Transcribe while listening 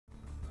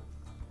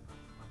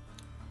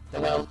The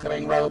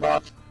welcoming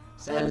robot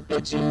says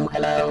bids you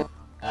hello.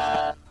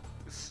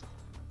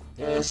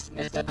 Here's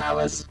Mr.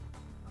 Powers.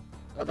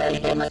 Obey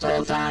him at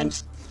all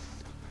times.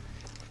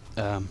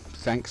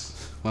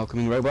 Thanks,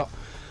 welcoming robot.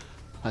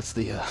 That's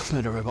the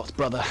murder robot's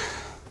brother.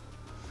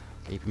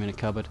 Keep him in a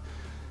cupboard.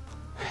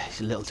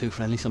 He's a little too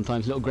friendly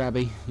sometimes, a little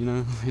grabby, you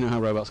know how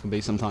robots can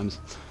be sometimes.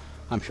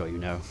 I'm sure you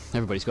know.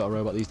 Everybody's got a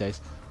robot these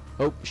days.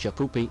 Oh,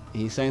 Shapoopy,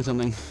 he's saying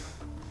something.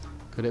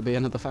 Could it be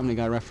another Family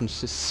Guy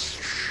reference?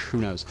 Who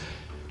knows?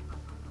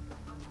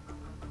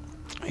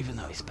 Even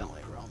though he spelled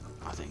it wrong,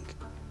 I think.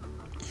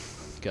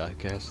 God, who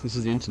cares? This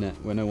is the internet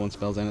where no one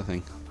spells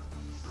anything.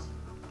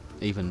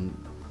 Even,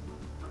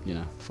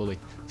 fully.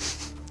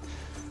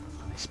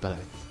 They spell it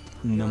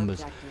with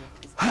numbers.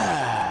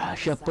 Ah,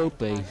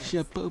 Shapoopy,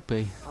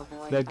 Shapoopy.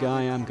 The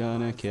guy I'm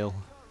gonna kill.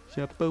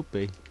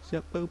 Shapoopy,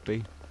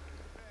 Shapoopy.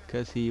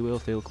 'Cause he will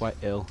feel quite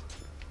ill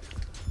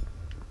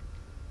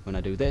when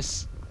I do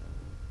this.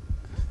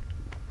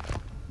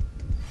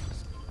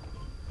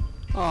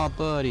 Oh,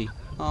 buddy.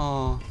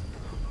 Oh.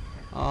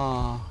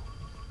 Oh.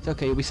 It's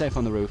okay, you'll be safe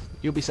on the roof.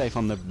 You'll be safe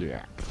on the...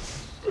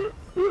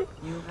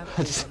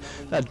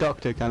 That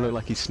doctor kind of looked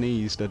like he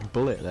sneezed a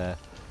bullet there.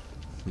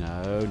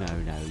 No,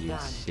 you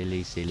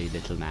silly, silly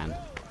little man.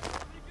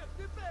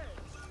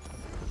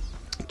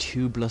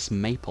 Tubeless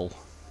maple.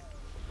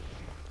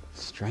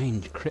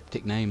 Strange,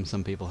 cryptic name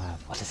some people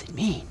have. What does it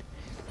mean?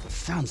 It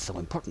sounds so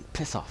important.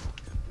 Piss off.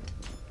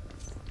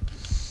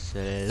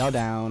 Slow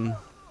down.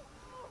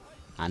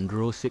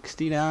 Andro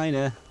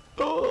 69er.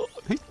 Oh,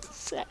 it's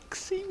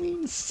sexy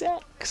means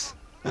sex.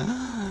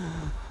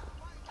 Why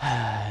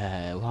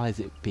is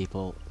it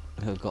people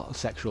who've got a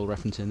sexual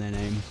reference in their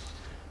name?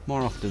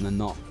 More often than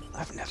not,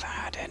 I've never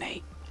had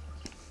any.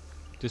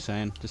 Just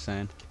saying, just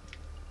saying.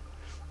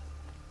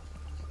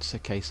 It's a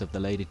case of the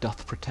lady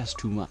doth protest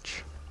too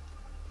much.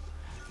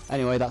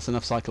 Anyway, that's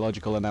enough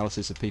psychological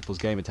analysis of people's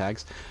gamer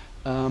tags.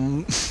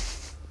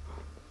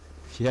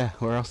 Yeah,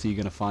 where else are you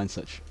going to find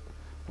such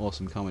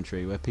awesome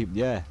commentary where people...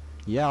 Yeah,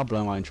 I'll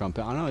blow my own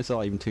trumpet. I know it's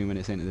not even 2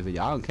 minutes into the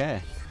video. I don't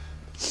care.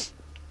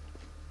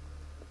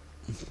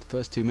 The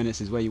first 2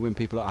 minutes is where you win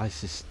people.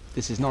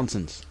 This is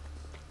nonsense.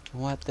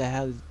 What the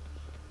hell?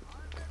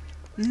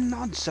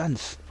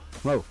 Nonsense.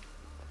 Whoa.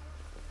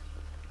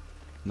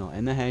 Not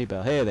in the hay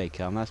bale. Here they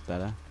come. That's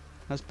better.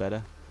 That's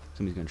better.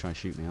 Somebody's going to try and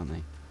shoot me, aren't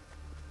they?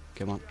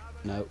 Come on.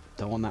 No,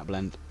 don't want that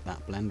blend.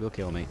 That blend will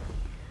kill me.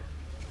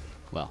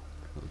 Well,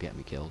 it'll get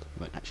me killed. It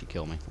won't actually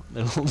kill me.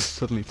 It'll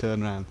suddenly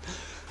turn around.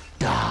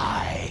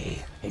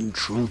 Die,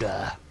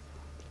 intruder.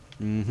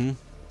 Get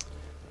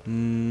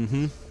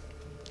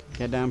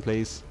down,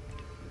 please.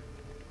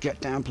 Get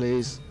down,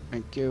 please.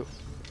 Thank you.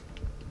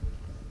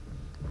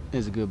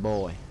 Here's a good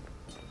boy.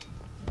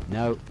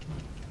 No.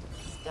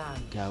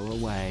 Go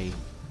away.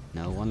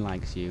 No one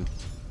likes you.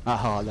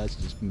 Aha, that's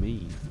just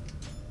mean.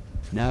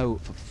 No,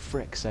 for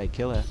frick's sake,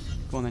 kill her.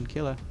 Go on then,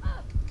 kill her.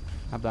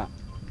 Have that.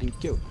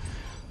 Thank you.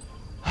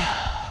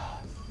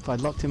 If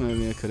I'd locked him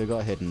earlier, I could have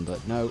got hidden,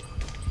 but no.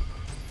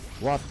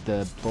 What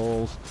the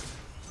balls?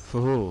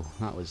 Ooh,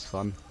 that was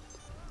fun.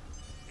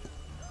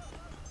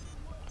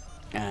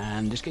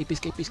 And escape,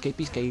 escape,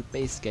 escape, escape,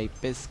 escape,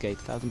 escape.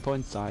 1,000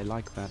 points, I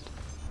like that.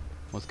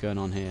 What's going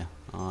on here?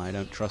 I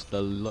don't trust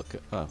the look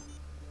of... Oh. I was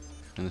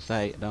gonna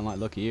say, I don't like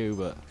the look of you,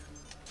 but...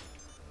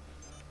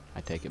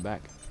 I take it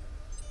back.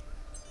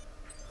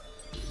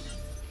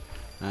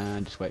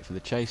 And just wait for the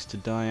chase to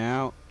die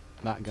out.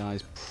 That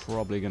guy's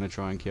probably going to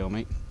try and kill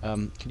me.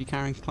 Could you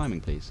carry on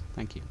climbing, please?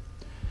 Thank you.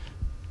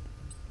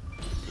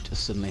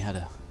 Just suddenly had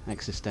a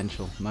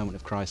existential moment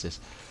of crisis.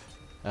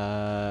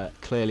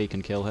 Clearly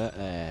can kill her.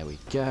 There we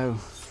go.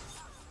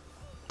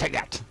 Take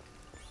that!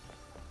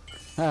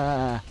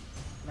 Ah!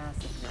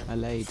 A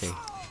lady.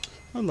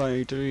 A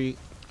lady.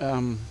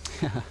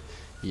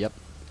 Yep.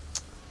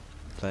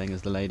 Playing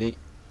as the lady.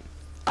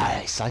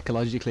 I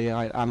psychologically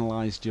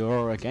analysed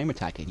your game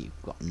attack and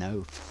you've got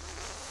no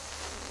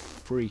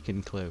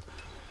freaking clue.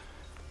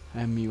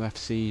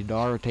 MUFC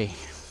Doherty.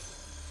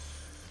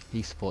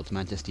 He supports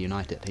Manchester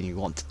United and he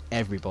wants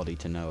everybody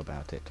to know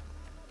about it.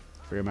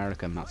 For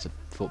American, that's a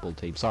football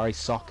team. Sorry,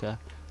 soccer.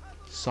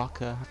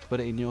 Soccer, I have to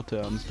put it in your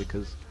terms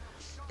because...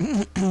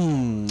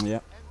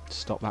 Yep,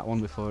 stop that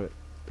one before it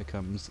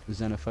becomes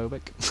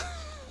xenophobic.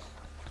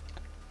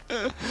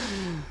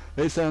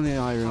 It's only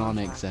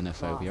ironic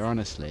xenophobia,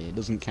 honestly. It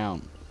doesn't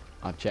count.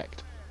 I've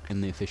checked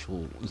in the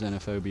official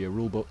xenophobia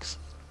rulebooks.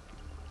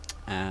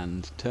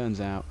 And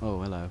turns out...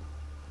 Oh, hello.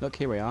 Look,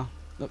 here we are.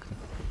 Look.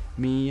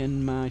 Me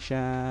and my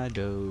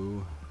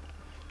shadow.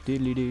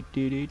 Diddly doo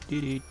doo doo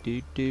doo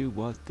doo doo.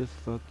 What the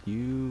fuck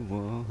you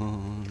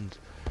want?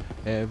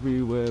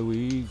 Everywhere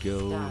we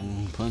go.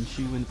 Punch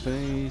you in the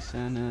face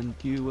and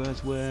you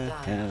as well.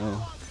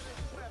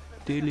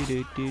 Diddly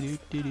doo doo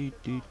doo doo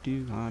doo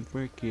doo. I'm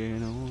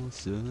freaking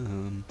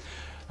awesome.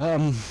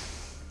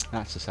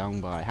 That's a song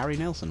by Harry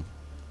Nilsson.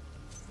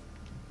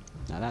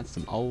 Now that's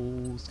some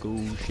old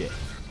school shit.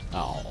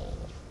 Oh.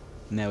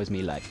 Now is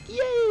me like,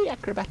 yay,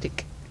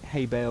 acrobatic.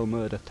 Hay bale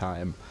murder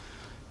time.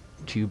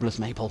 Tubeless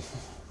maple.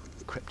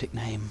 Cryptic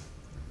name.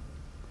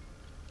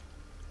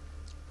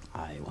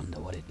 I wonder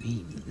what it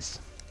means.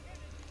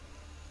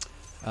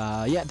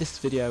 Yeah, this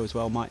video as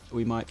well,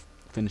 we might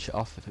finish it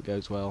off if it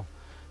goes well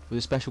with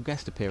a special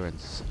guest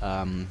appearance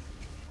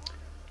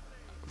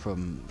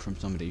from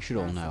somebody you should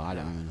all know.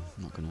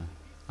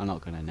 I'm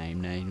not gonna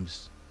name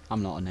names.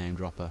 I'm not a name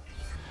dropper.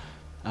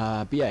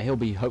 But yeah, he'll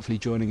be hopefully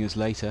joining us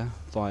later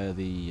via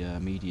the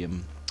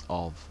medium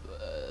of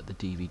the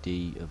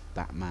DVD of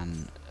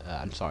Batman.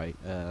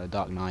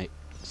 Dark Knight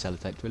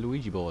sellotape to a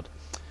Luigi board.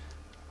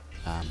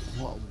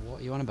 What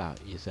are you on about?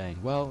 You're saying?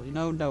 Well, you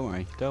know, don't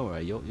worry.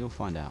 You'll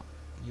find out.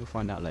 You'll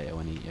find out later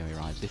when he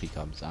arrives, if he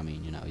comes. I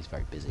mean, you know, he's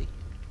very busy.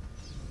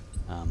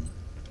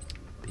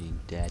 Being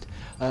dead.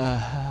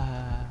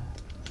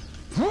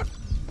 What?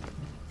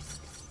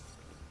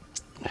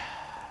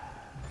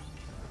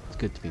 It's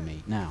good to be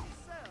me. Now,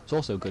 it's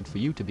also good for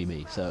you to be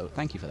me, so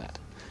thank you for that.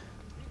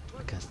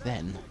 Because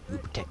then, you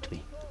protect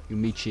me. You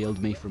meat shield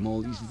me from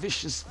all these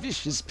vicious,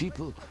 vicious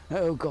people.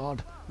 Oh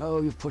God.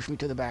 Oh, you've pushed me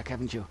to the back,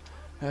 haven't you?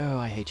 Oh,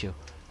 I hate you.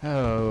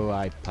 Oh,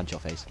 I punch your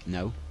face.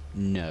 No.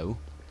 No.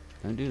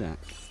 Don't do that.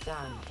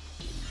 Done.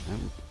 No.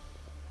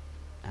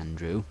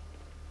 Andrew.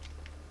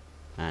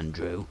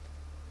 Andrew.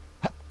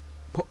 Ha!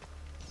 Po!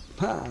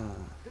 Ha!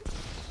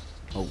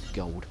 Oh,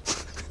 gold.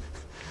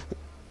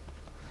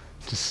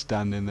 Just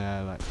standing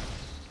there like,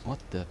 what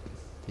the?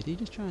 Did he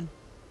just try and...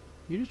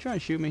 You just try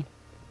and shoot me?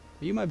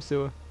 Are you my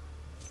pursuer?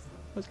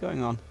 What's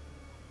going on?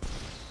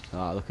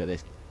 Oh, look at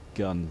this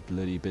gun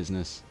bloody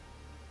business.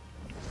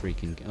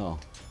 Freaking... Oh,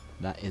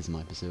 that is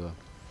my pursuer.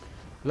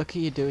 Look at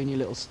you doing your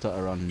little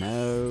stutter on.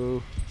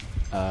 No.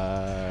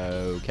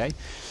 Okay.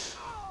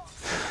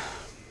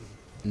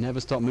 Never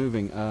stop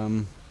moving.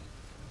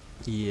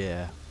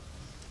 Yeah.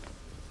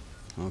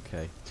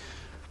 Okay.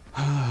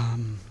 I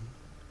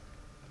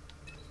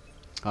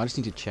just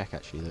need to check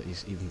actually that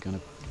he's even gonna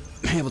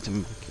be able to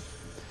make it.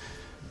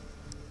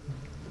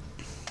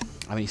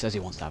 I mean, he says he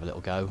wants to have a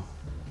little go.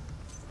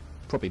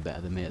 Probably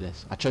better than me at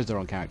this. I chose the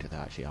wrong character though,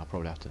 actually. I'll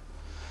probably have to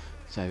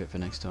save it for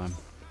next time.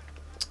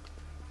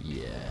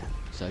 Yeah.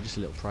 So just a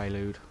little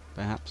prelude,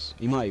 perhaps.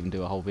 He might even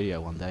do a whole video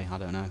one day. I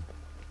don't know.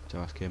 To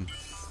ask him.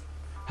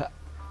 Ha!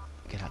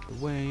 Get out of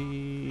the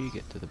way.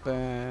 Get to the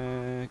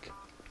back.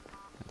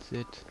 That's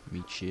it.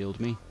 Meat shield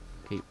me.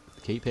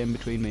 Keep him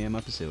between me and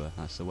my pursuer.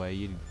 That's the way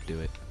you do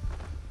it.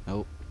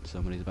 Oh,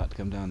 somebody's about to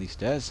come down these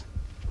stairs.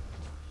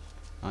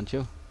 Aren't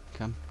you?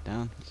 Come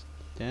down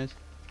stairs.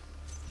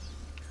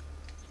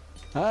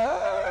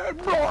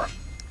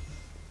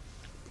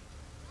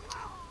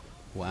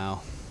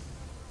 Wow.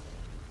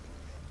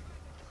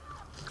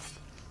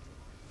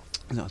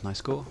 That was a nice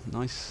score.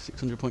 Nice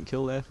 600 point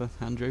kill there for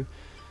Andrew.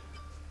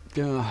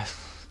 I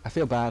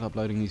feel bad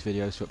uploading these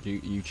videos to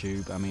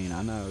YouTube. I mean,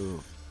 I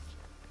know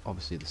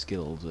obviously the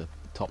skills are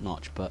top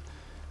notch, but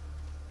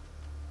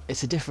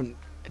it's a different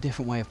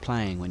way of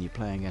playing when you're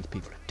playing against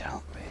people who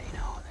don't really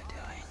know what they're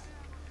doing.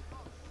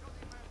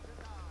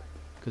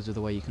 Because of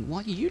the way you can...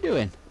 What are you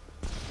doing?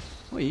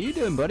 What are you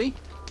doing, buddy?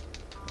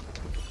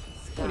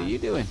 What are you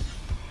doing?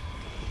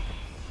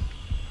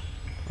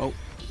 Oh.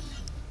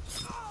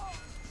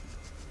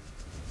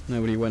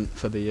 Nobody went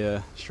for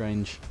the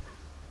strange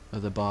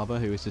other barber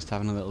who was just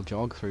having a little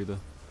jog through the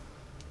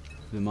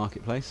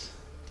marketplace,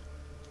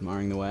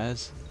 admiring the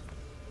wares.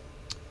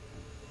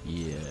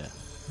 Yeah,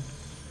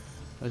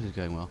 this is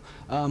going well.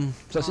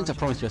 So since I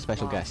promised you a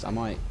special guest, I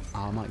might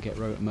get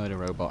Murder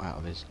Robot out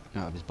of his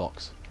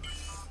box.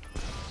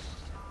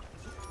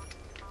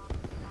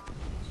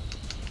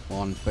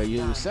 One for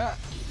you, sir.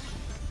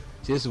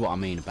 See, this is what I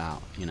mean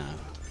about, you know,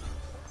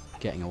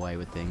 getting away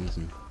with things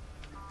and.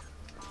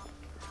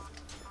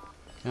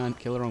 And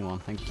kill the wrong one,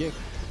 thank you.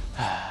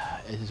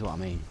 This is what I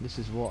mean. This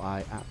is what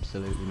I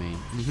absolutely mean.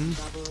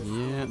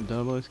 Yeah,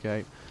 double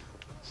escape.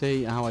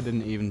 See how I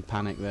didn't even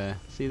panic there?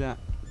 See that?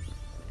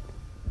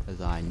 As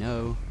I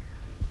know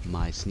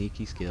my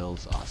sneaky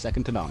skills are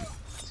second to none.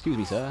 Excuse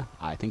me, sir.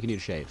 I think you need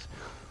a shave.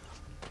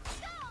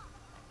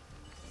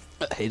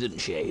 He didn't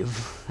shave.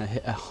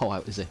 Oh,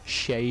 it was a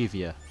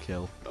shave-ya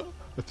kill.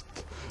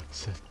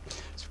 It's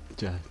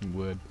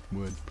word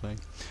play.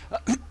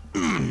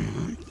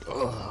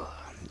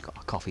 Got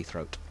a coffee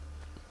throat,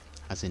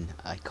 as in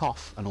I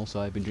cough, and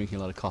also I've been drinking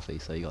a lot of coffee,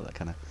 so you got that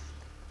kind of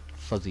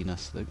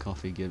fuzziness that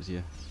coffee gives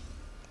you.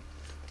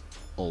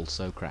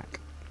 Also crack.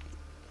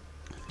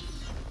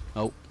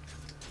 Oh,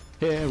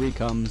 here he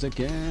comes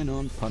again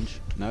on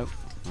punch. No,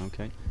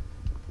 okay.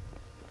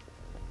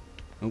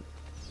 Oh,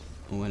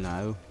 oh,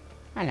 hello,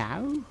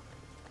 hello.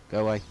 Go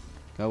away,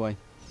 go away.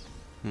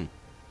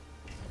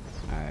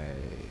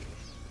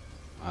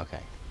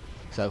 Okay.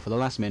 So for the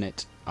last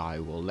minute, I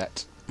will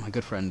let my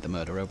good friend the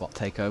Murder Robot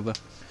take over.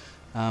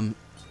 Now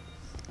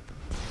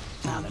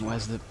then,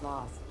 where's the...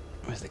 Oh,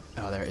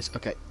 there it is.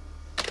 Okay.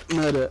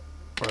 Murder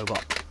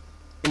Robot.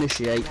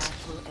 Initiate.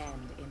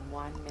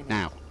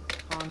 Now.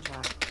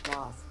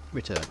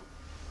 Return.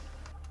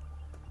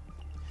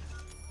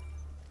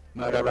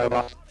 Murder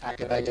Robot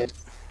activated.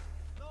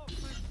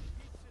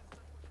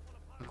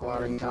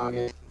 Acquiring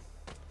target.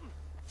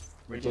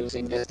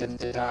 Reducing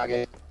distance to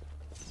target.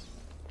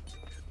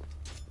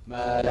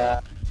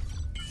 Murder.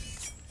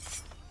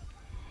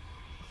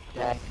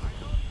 Death.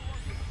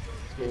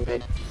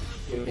 Stupid.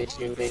 Stupid,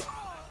 stupid.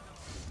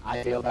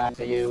 I feel bad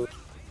for you.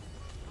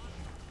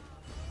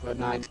 Good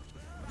night.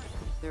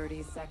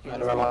 30 seconds.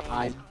 Murder robot,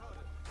 hide.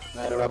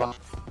 Murder robot.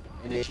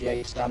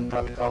 Initiate stun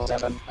protocol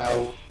 7.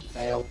 Oh.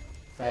 Fail.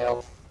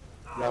 Fail.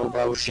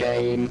 Robo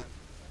shame.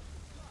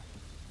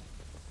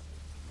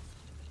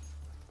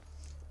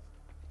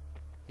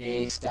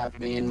 He stabbed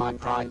me in my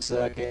pride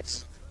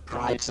circuits.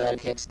 Pride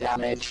circuits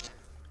damaged.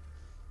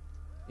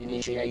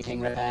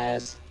 Initiating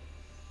repairs.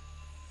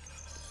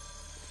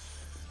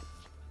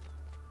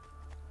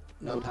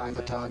 No time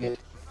for target.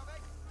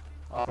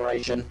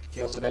 Operation.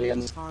 Kill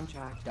civilians.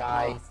 Contract.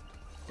 Die. Lost.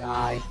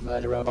 Die.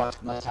 Murder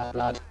robot must have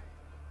blood.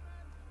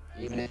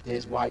 Even if it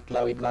is white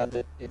glowy blood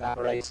that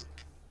evaporates.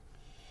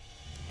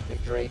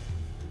 Victory.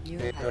 You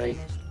Victory.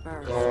 have finished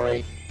first.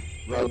 Glory.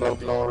 Robo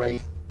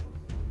glory.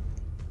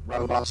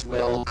 Robots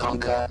will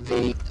conquer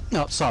the...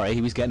 No, sorry,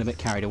 he was getting a bit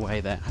carried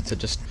away there. Had to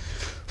just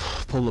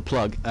pull the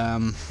plug.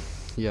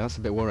 Yeah, that's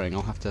a bit worrying.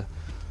 I'll have to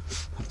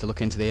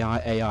look into the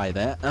AI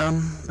there.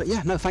 But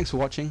yeah, no, thanks for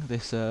watching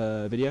this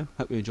video.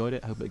 Hope you enjoyed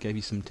it. Hope it gave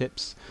you some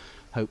tips.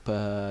 Hope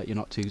you're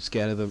not too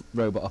scared of the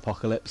robot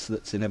apocalypse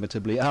that's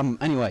inevitably...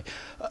 Anyway,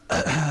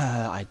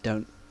 I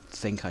don't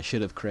think I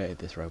should have created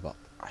this robot.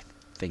 I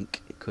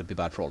think it could be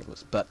bad for all of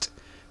us, but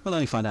we'll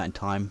only find out in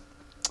time.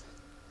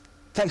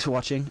 Thanks for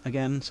watching.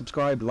 Again,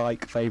 subscribe,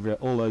 like,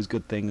 favourite, all those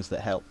good things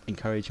that help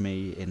encourage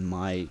me in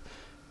my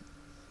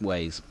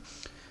ways.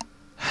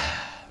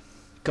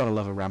 Gotta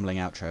love a rambling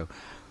outro.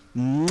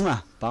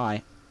 Mwah!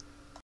 Bye.